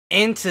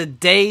In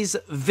today's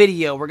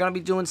video, we're going to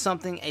be doing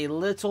something a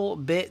little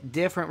bit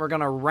different. We're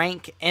going to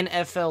rank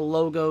NFL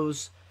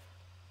logos,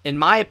 in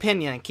my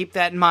opinion, and keep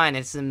that in mind.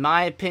 It's in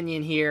my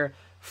opinion here,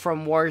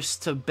 from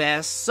worst to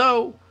best.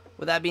 So,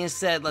 with that being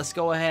said, let's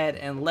go ahead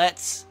and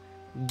let's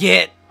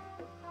get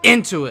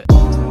into it.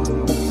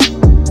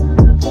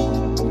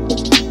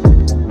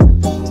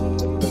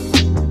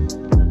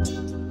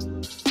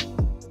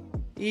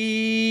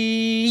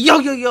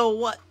 Yo,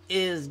 what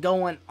is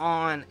going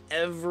on,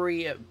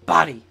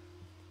 everybody?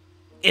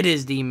 It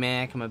is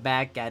D-Man coming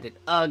back at it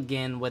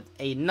again with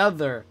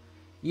another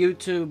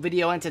YouTube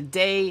video, and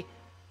today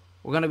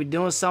we're going to be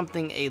doing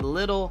something a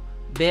little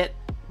bit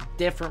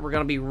different. We're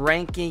going to be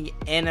ranking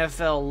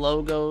NFL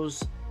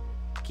logos.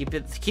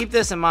 Keep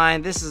this in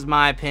mind. This is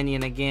my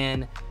opinion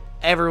again.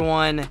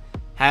 Everyone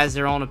has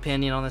their own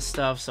opinion on this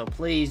stuff, so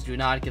please do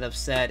not get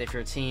upset if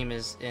your team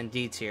is in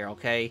D tier,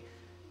 okay?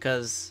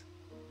 Because,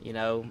 you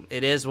know,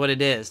 it is what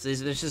it is. This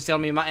is just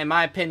telling me, in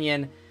my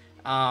opinion,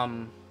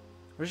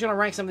 we're just going to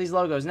rank some of these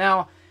logos.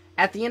 Now,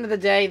 at the end of the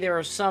day, there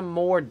are some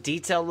more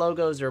detailed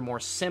logos. There are more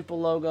simple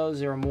logos.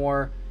 There are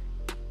more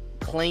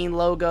clean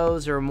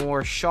logos. There are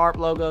more sharp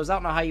logos. I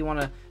don't know how you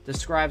want to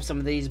describe some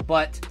of these,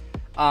 but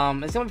it's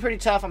going to be pretty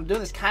tough. I'm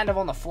doing this kind of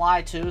on the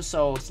fly, too,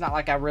 so it's not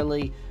like I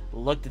really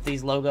looked at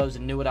these logos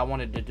and knew what I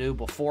wanted to do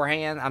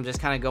beforehand. I'm just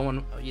kind of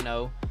going, you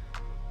know,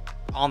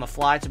 on the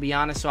fly, to be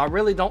honest. So I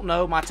really don't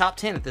know my top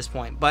 10 at this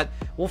point, but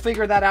we'll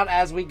figure that out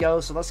as we go.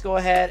 So let's go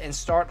ahead and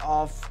start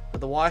off with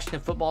the Washington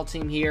football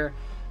team here.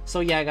 So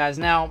yeah, guys,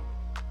 now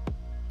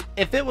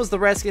if it was the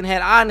Redskin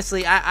head,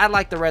 honestly, I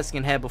liked the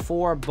Redskin head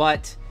before,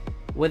 but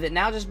with it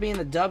now just being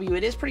the W,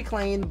 it is pretty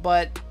clean,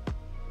 but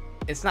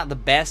it's not the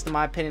best in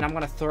my opinion. I'm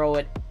going to throw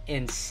it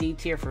in C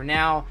tier for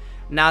now.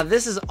 Now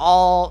this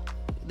all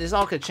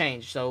could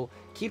change, so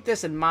keep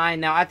this in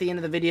mind. Now, at the end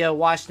of the video,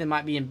 Washington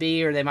might be in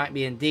B or they might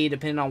be in D,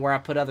 depending on where I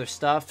put other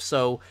stuff.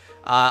 So,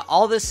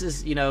 all this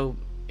is, you know,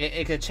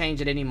 it could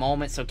change at any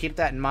moment. So, keep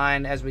that in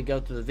mind as we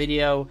go through the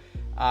video.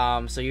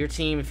 So, your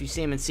team, if you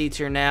see them in C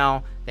tier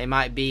now, they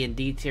might be in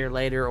D tier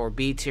later or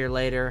B tier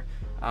later.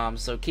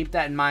 So, keep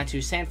that in mind,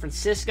 too. San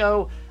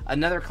Francisco,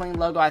 another clean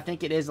logo. I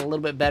think it is a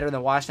little bit better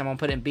than Washington. I'm going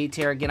to put it in B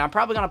tier again. I'm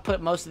probably going to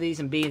put most of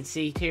these in B and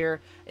C tier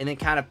and then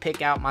kind of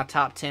pick out my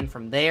top 10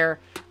 from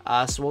there.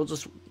 So,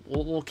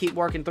 we'll keep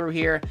working through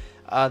here.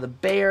 The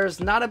Bears,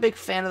 not a big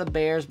fan of the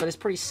Bears, but it's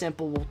pretty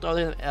simple. We'll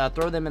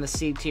throw them in the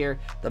C tier.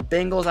 The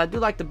Bengals, I do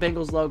like the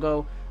Bengals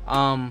logo.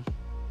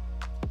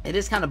 It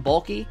is kind of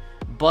bulky,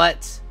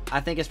 but I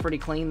think it's pretty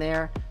clean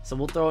there. So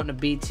we'll throw it in the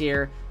B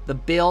tier. The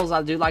Bills,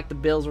 I do like the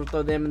Bills. We'll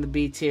throw them in the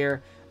B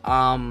tier.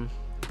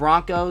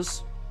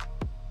 Broncos,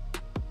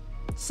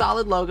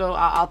 solid logo.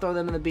 I'll throw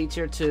them in the B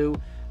tier too.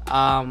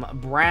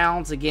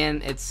 Browns,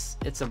 again,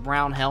 it's a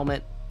brown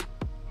helmet.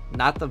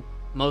 Not the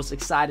most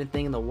exciting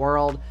thing in the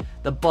world.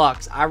 The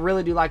Bucks, I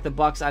really do like the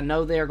Bucks. I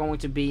know they're going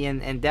to be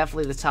in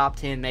definitely the top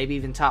 10, maybe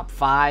even top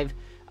 5,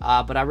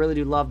 but I really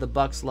do love the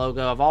Bucks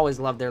logo. I've always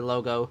loved their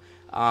logo.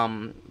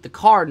 The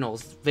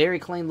Cardinals, very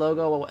clean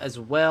logo as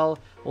well.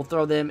 We'll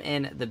throw them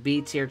in the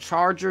B tier.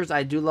 Chargers,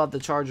 I do love the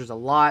Chargers a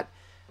lot.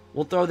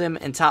 We'll throw them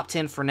in top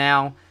 10 for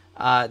now.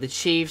 The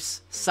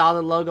Chiefs,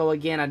 solid logo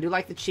again. I do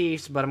like the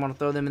Chiefs, but I'm going to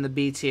throw them in the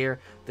B tier.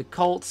 The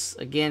Colts,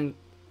 again,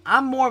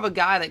 I'm more of a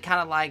guy that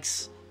kind of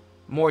likes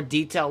more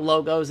detailed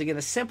logos. Again,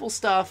 the simple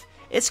stuff,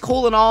 it's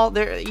cool and all.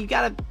 There, you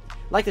gotta,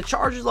 like the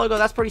Chargers logo,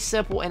 that's pretty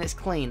simple and it's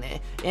clean.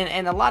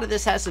 And a lot of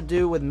this has to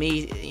do with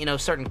me, you know,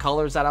 certain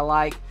colors that I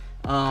like.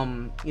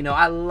 You know,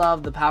 I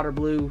love the powder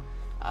blue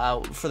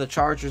for the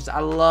Chargers. I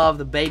love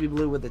the baby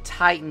blue with the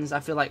Titans. I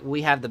feel like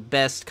we have the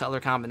best color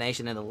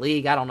combination in the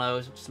league. I don't know,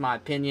 it's just my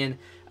opinion.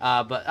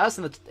 But us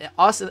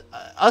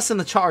and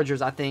the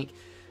Chargers, I think,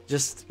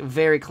 just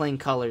very clean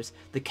colors.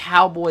 The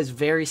Cowboys,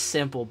 very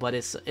simple, but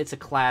it's a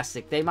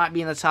classic. They might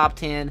be in the top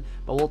 10,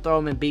 but we'll throw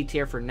them in B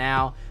tier for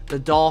now. The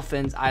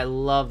Dolphins, I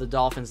love the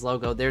Dolphins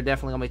logo. They're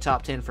definitely going to be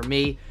top 10 for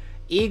me.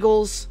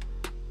 Eagles,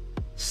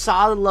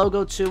 solid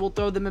logo too. We'll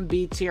throw them in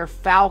B tier.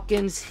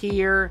 Falcons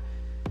here.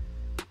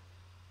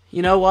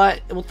 You know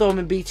what? We'll throw them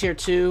in B tier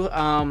too.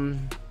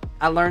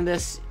 I learned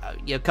this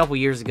a couple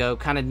years ago.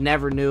 Kind of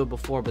never knew it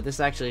before, but this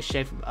is actually a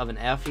shape of an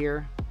F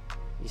here.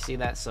 You see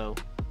that? So,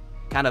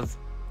 kind of...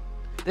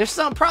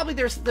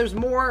 There's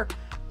more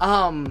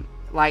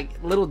like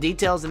little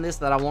details in this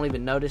that I won't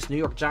even notice. New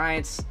York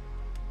Giants,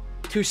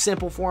 too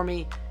simple for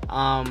me.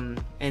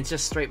 And it's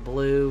just straight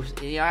blue.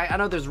 Yeah, I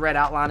know there's red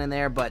outline in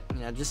there, but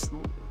you know, just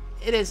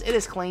it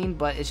is clean,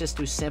 but it's just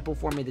too simple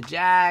for me. The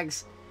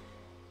Jags,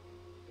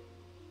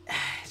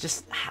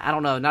 just, I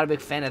don't know, not a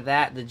big fan of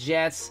that. The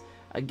Jets,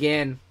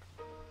 again,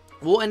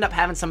 we'll end up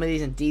having some of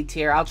these in D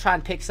tier. I'll try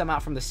and pick some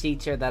out from the C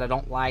tier that I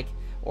don't like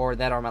or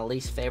that are my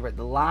least favorite.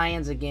 The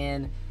Lions,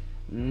 again,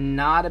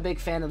 not a big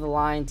fan of the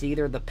Lions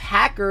either. The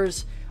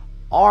Packers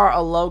are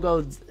a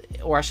logo,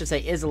 or I should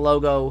say is a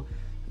logo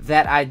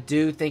that I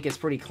do think is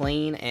pretty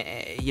clean.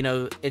 You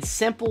know, it's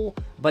simple,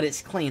 but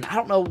it's clean. I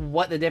don't know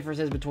what the difference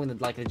is between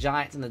the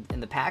Giants and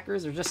the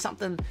Packers. There's just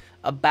something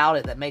about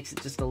it that makes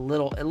it just a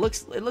little. It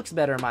looks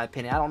better in my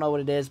opinion. I don't know what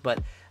it is,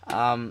 but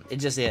It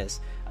just is.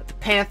 The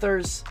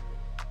Panthers,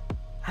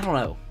 I don't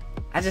know.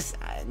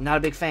 Not a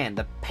big fan.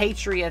 The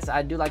Patriots,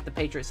 I do like the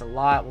Patriots a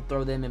lot. We'll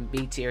throw them in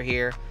B tier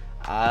here.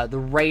 The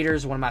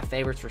Raiders, one of my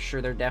favorites for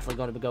sure. They're definitely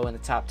going to go in the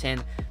top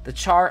 10.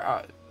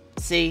 The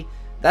see,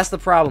 that's the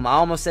problem. I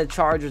almost said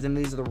Chargers, and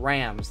these are the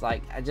Rams.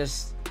 Like,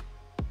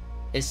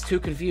 it's too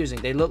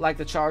confusing. They look like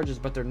the Chargers,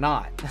 but they're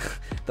not.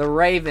 The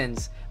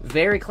Ravens,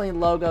 very clean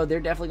logo. They're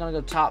definitely going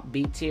to go top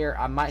B tier.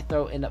 I might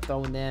end up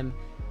throwing them.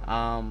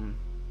 Can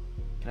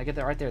I get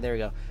that right there? There we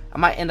go. I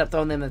might end up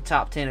throwing them in the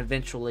top 10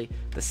 eventually.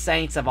 The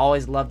Saints, I've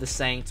always loved the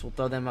Saints. We'll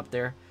throw them up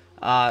there.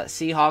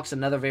 Seahawks,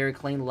 another very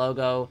clean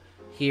logo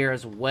here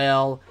as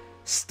well.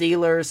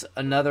 Steelers,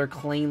 another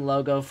clean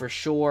logo for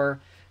sure.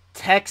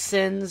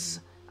 Texans,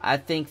 I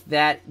think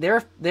that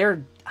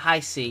they're high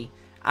C.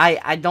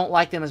 I don't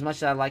like them as much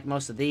as I like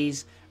most of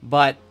these,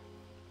 but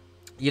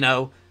you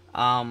know,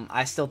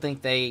 I still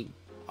think they're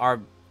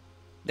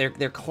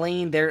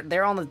clean. They're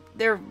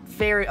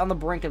very on the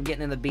brink of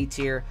getting in the B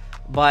tier,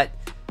 but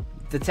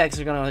the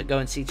Texans are going to go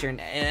in C tier.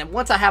 And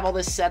once I have all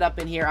this set up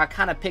in here, I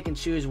kind of pick and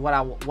choose what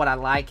I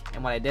like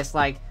and what I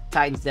dislike.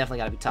 Titans definitely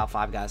got to be top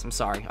 5, guys. I'm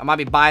sorry. I might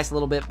be biased a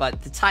little bit,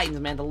 but the Titans,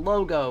 man, the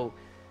logo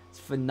is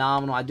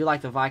phenomenal. I do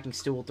like the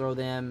Vikings too. We'll throw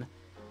them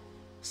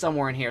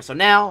somewhere in here. So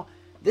now,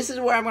 this is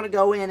where I'm going to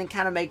go in and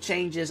kind of make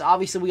changes.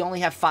 Obviously, we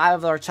only have 5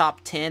 of our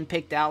top 10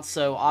 picked out,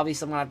 so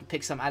obviously I'm going to have to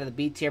pick some out of the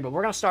B tier. But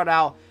we're going to start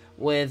out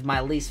with my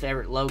least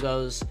favorite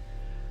logos.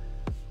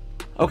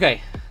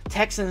 Okay,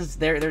 Texans,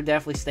 they're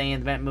definitely staying.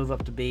 They might move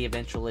up to B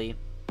eventually.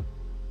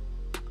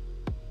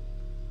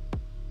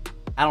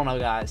 I don't know,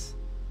 guys.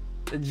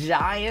 The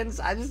Giants,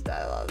 I'm just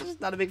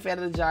not a big fan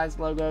of the Giants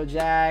logo.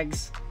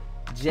 Jags,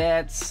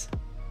 Jets.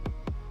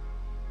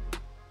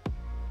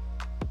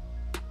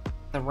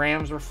 The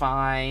Rams were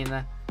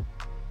fine.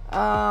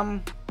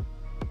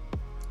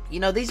 You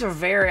know, these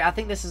are I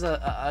think this is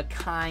a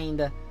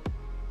kind.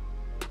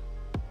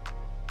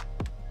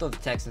 Throw the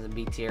Texans in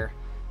B tier.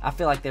 I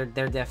feel like they're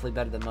definitely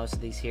better than most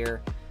of these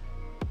here.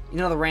 You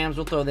know, the Rams,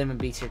 will throw them in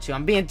B tier too.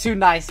 I'm being too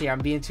nice here. I'm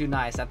being too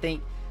nice. I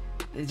think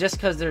just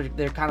because they're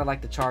kind of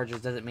like the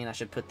Chargers doesn't mean I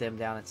should put them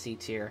down at C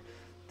tier.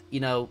 You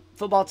know,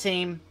 football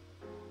team.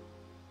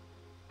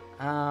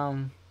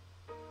 I'm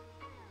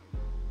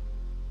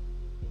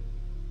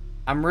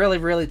really,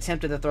 really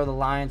tempted to throw the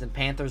Lions and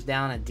Panthers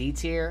down at D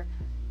tier.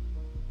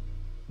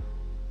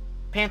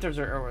 Panthers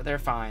they're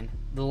fine.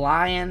 The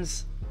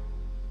Lions,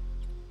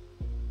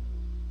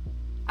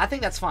 I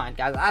think that's fine,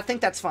 guys. I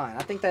think that's fine.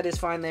 I think that is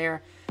fine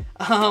there.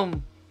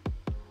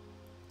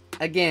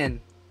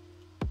 Again.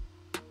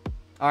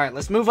 Alright,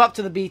 let's move up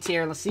to the B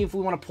tier. Let's see if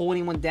we want to pull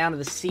anyone down to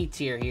the C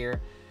tier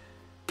here.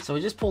 So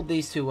we just pulled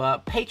these two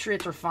up.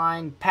 Patriots are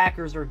fine.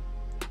 Packers are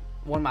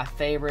one of my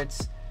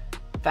favorites.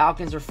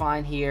 Falcons are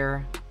fine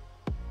here.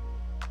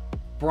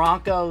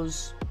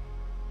 Broncos,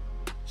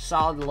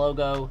 solid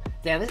logo.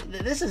 Damn,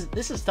 this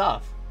is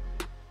tough.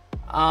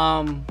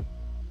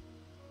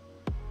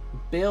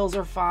 Bills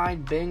are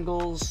fine.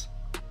 Bengals.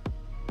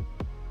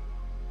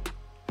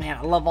 Man,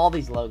 I love all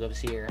these logos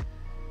here.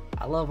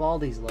 I love all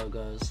these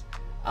logos.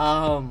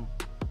 What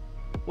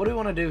do we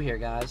want to do here,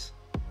 guys?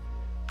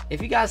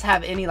 If you guys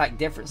have any like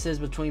differences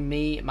between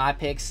my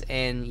picks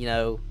and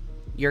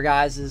your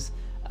guys's,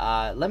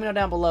 let me know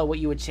down below what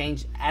you would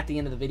change at the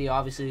end of the video.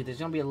 Obviously, there's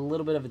gonna be a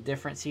little bit of a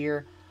difference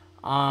here.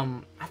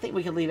 I think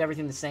we could leave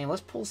everything the same.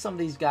 Let's pull some of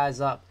these guys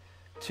up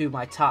to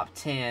my top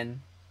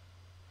 10.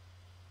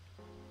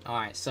 All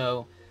right,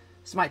 so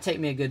this might take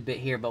me a good bit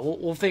here, but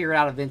we'll figure it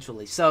out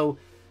eventually. So,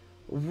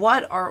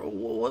 what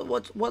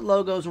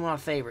logos are my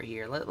favorite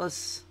here?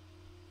 Let's.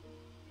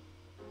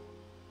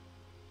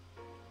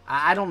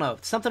 I don't know.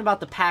 Something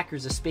about the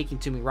Packers is speaking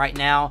to me right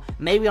now.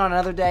 Maybe on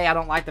another day I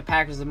don't like the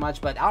Packers as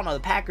much, but I don't know. The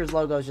Packers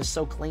logo is just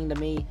so clean to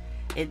me.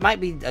 It might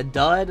be a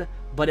dud,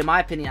 but in my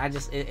opinion,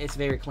 it's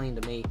very clean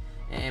to me,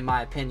 in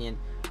my opinion.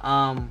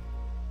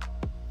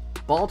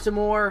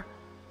 Baltimore.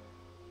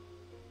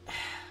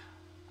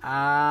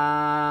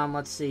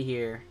 Let's see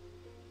here.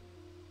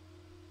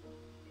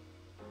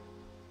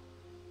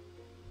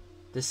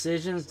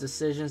 Decisions.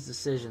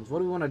 What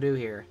do we want to do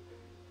here?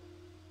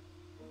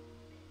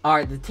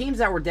 Alright, the teams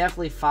that were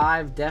definitely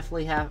 5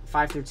 definitely have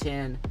 5 through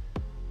 10.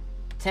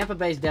 Tampa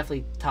Bay's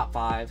definitely top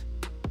 5.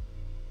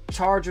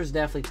 Chargers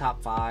definitely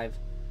top 5.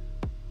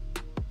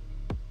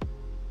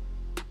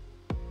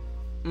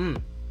 I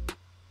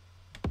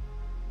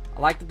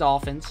like the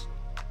Dolphins.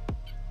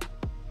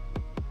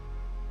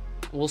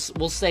 We'll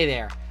stay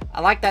there. I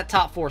like that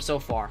top 4 so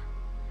far.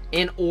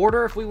 In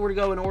order, if we were to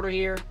go in order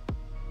here.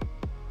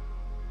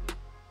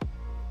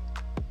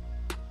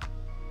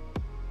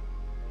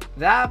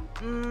 That,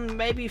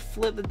 maybe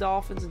flip the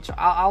Dolphins and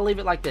I'll leave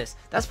it like this.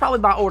 That's probably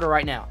my order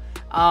right now.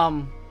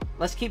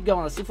 Let's keep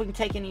going. Let's see if we can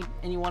take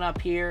anyone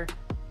up here.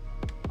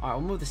 Alright,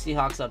 we'll move the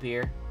Seahawks up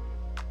here.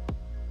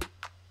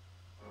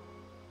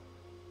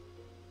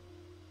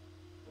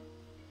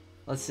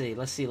 Let's see.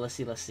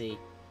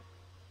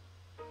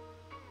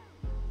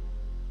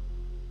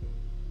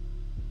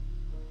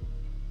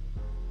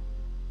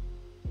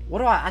 What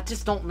do I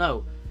just don't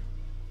know.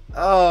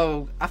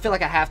 Oh, I feel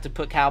like I have to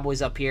put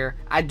Cowboys up here.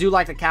 I do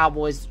like the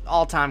Cowboys,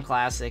 all-time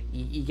classic.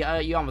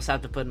 You almost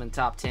have to put them in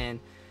top 10.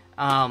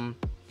 I'm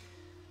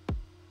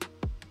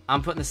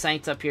putting the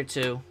Saints up here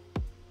too.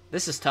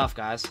 This is tough,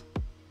 guys.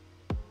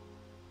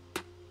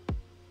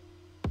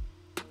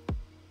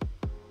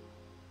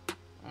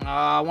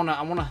 I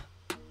wanna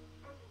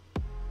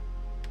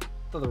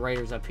throw the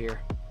Raiders up here.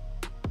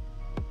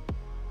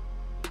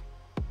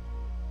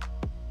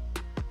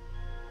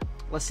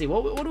 Let's see.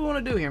 What do we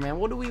want to do here, man?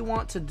 What do we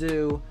want to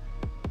do?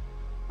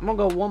 I'm going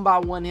to go one by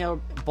one here.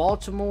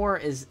 Baltimore.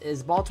 Is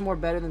Baltimore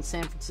better than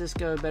San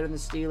Francisco? Better than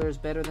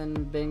Steelers? Better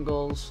than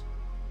Bengals?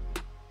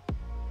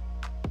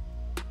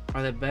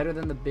 Are they better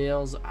than the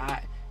Bills?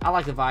 I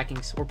like the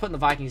Vikings. We're putting the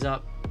Vikings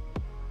up.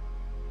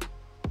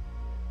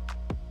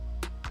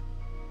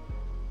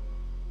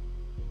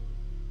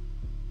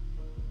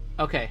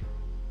 Okay.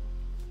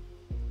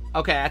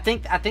 Okay, I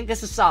think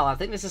this is solid. I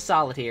think this is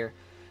solid here.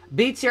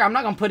 Beats here, I'm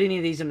not going to put any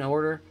of these in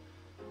order.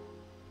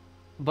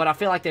 But I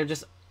feel like they're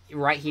just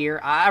right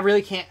here. I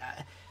really can't...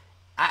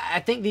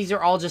 I think these are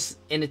all just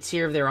in a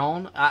tier of their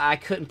own. I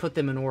couldn't put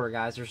them in order,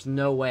 guys. There's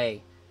no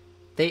way.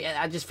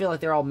 I just feel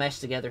like they're all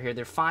meshed together here.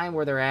 They're fine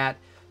where they're at.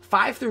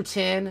 5 through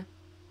 10.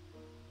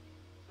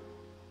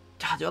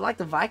 God, do I like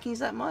the Vikings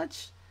that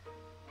much?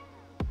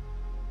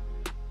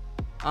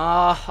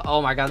 Oh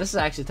my God, this is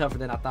actually tougher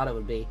than I thought it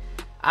would be.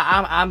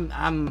 I'm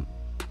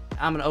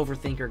an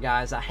overthinker,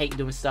 guys. I hate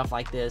doing stuff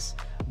like this,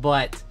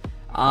 but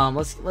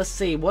let's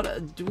see.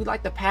 What do we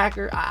like the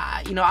Packers?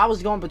 I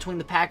was going between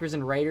the Packers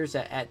and Raiders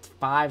at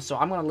 5, so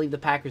I'm going to leave the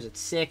Packers at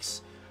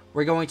 6.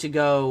 We're going to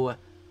go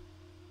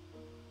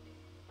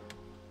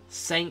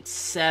Saints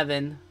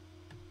 7.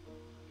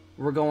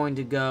 We're going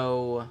to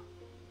go.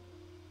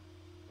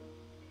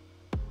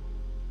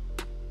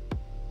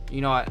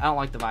 You know what? I don't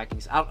like the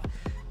Vikings.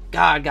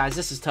 God, guys,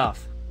 this is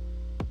tough.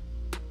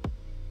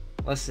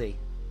 Let's see.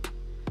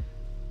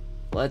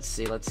 Let's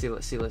see.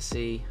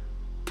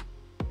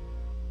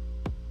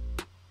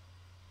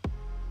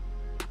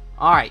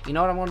 Alright, you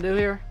know what I'm going to do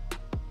here?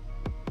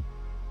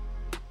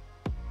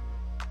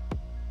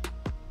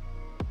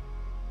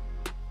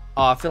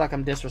 Oh, I feel like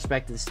I'm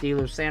disrespecting the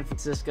Steelers. San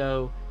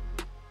Francisco.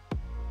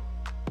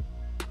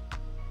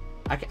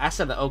 I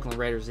said the Oakland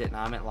Raiders, didn't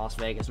I? I meant Las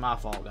Vegas. My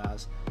fault,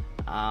 guys.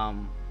 I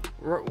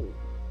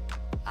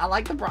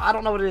like the I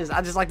don't know what it is.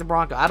 I just like the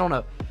Broncos. I don't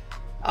know.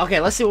 Okay,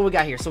 let's see what we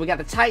got here. So we got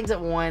the Titans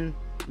at 1.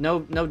 No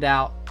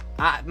doubt.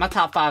 My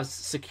top 5 is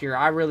secure.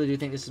 I really do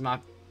think this is my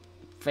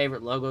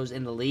favorite logos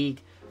in the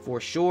league for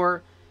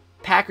sure.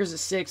 Packers at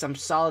 6. I'm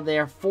solid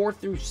there. 4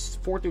 through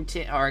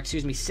 10, or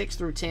excuse me, 6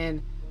 through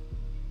 10,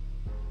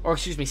 or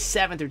excuse me,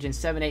 7 through 10.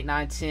 7, 8,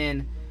 9,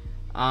 10.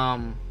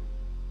 I'm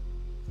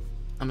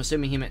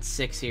assuming he meant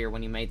 6 here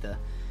when he made the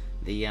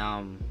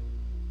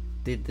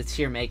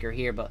tier maker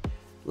here, but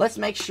let's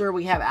make sure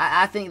we have.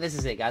 I think this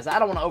is it, guys. I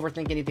don't want to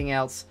overthink anything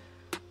else.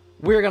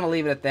 We're gonna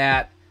leave it at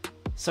that.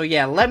 So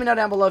yeah, let me know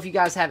down below if you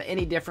guys have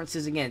any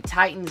differences. Again,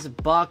 Titans,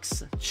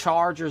 Bucks,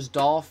 Chargers,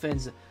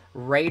 Dolphins,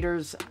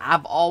 Raiders.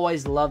 I've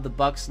always loved the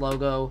Bucks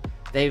logo.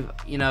 They've,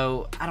 I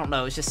don't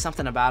know, it's just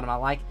something about them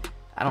I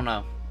don't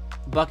know.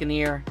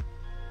 Buccaneer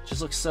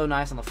just looks so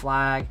nice on the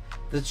flag.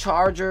 The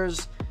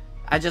Chargers,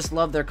 I just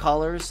love their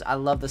colors. I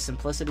love the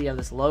simplicity of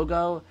this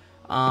logo.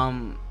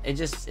 It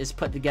just is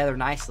put together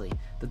nicely.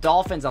 The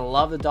Dolphins, I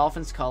love the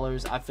Dolphins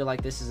colors. I feel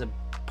like this is a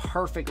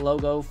perfect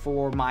logo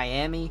for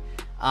Miami.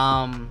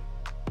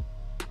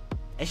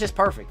 It's just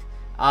perfect.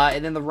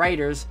 And then the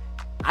Raiders,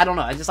 I don't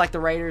know. I just like the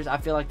Raiders. I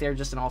feel like they're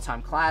just an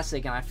all-time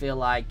classic, and I feel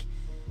like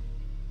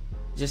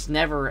just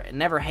never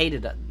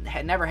hated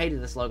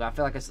this logo. I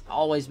feel like it's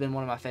always been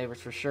one of my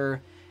favorites for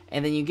sure.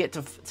 And then you get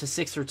to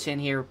 6 through 10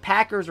 here.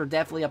 Packers are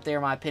definitely up there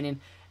in my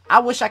opinion. I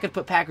wish I could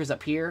put Packers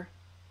up here,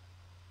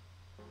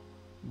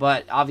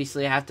 but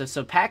obviously I have to.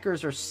 So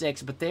Packers are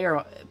 6, but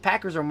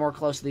Packers are more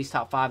close to these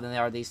top 5 than they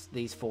are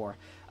these 4.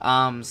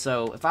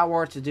 So if I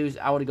were to do,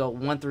 I would go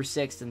 1 through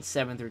 6 and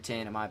 7 through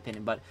 10 in my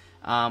opinion. But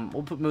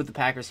we'll move the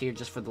Packers here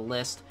just for the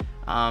list.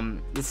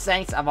 The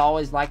Saints, I've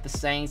always liked the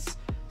Saints.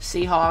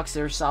 Seahawks,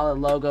 they're a solid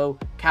logo.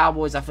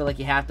 Cowboys, I feel like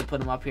you have to put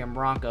them up here. And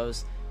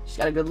Broncos, just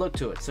got a good look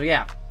to it. So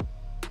yeah,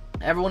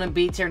 everyone in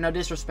B tier, no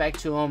disrespect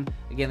to them.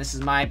 Again, this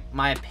is my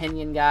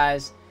opinion,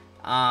 guys.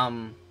 I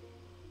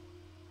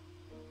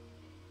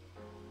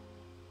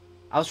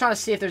was trying to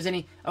see if there's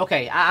any.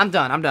 Okay, I'm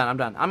done. I'm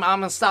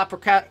gonna stop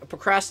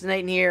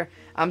procrastinating here.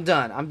 I'm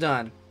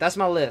done. That's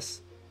my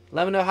list.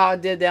 Let me know how I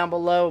did down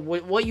below.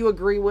 What you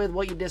agree with,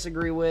 what you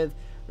disagree with.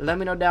 Let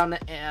me know down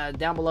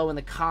below in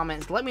the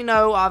comments. Let me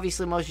know.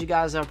 Obviously, most of you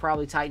guys are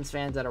probably Titans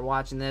fans that are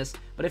watching this.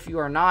 But if you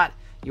are not,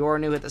 you are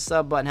new, hit the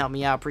sub button. Help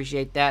me out.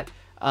 Appreciate that.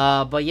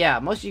 But yeah,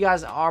 most of you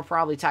guys are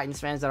probably Titans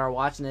fans that are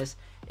watching this.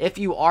 If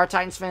you are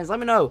Titans fans, let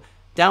me know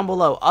down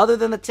below. Other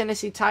than the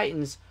Tennessee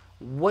Titans,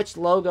 which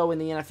logo in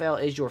the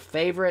NFL is your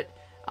favorite?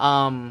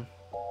 So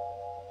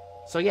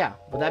yeah,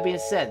 with that being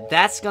said,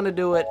 that's going to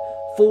do it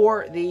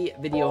for the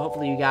video.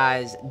 Hopefully you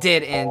guys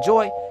did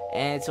enjoy.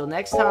 And until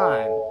next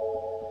time,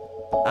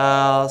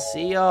 I'll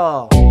see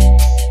y'all.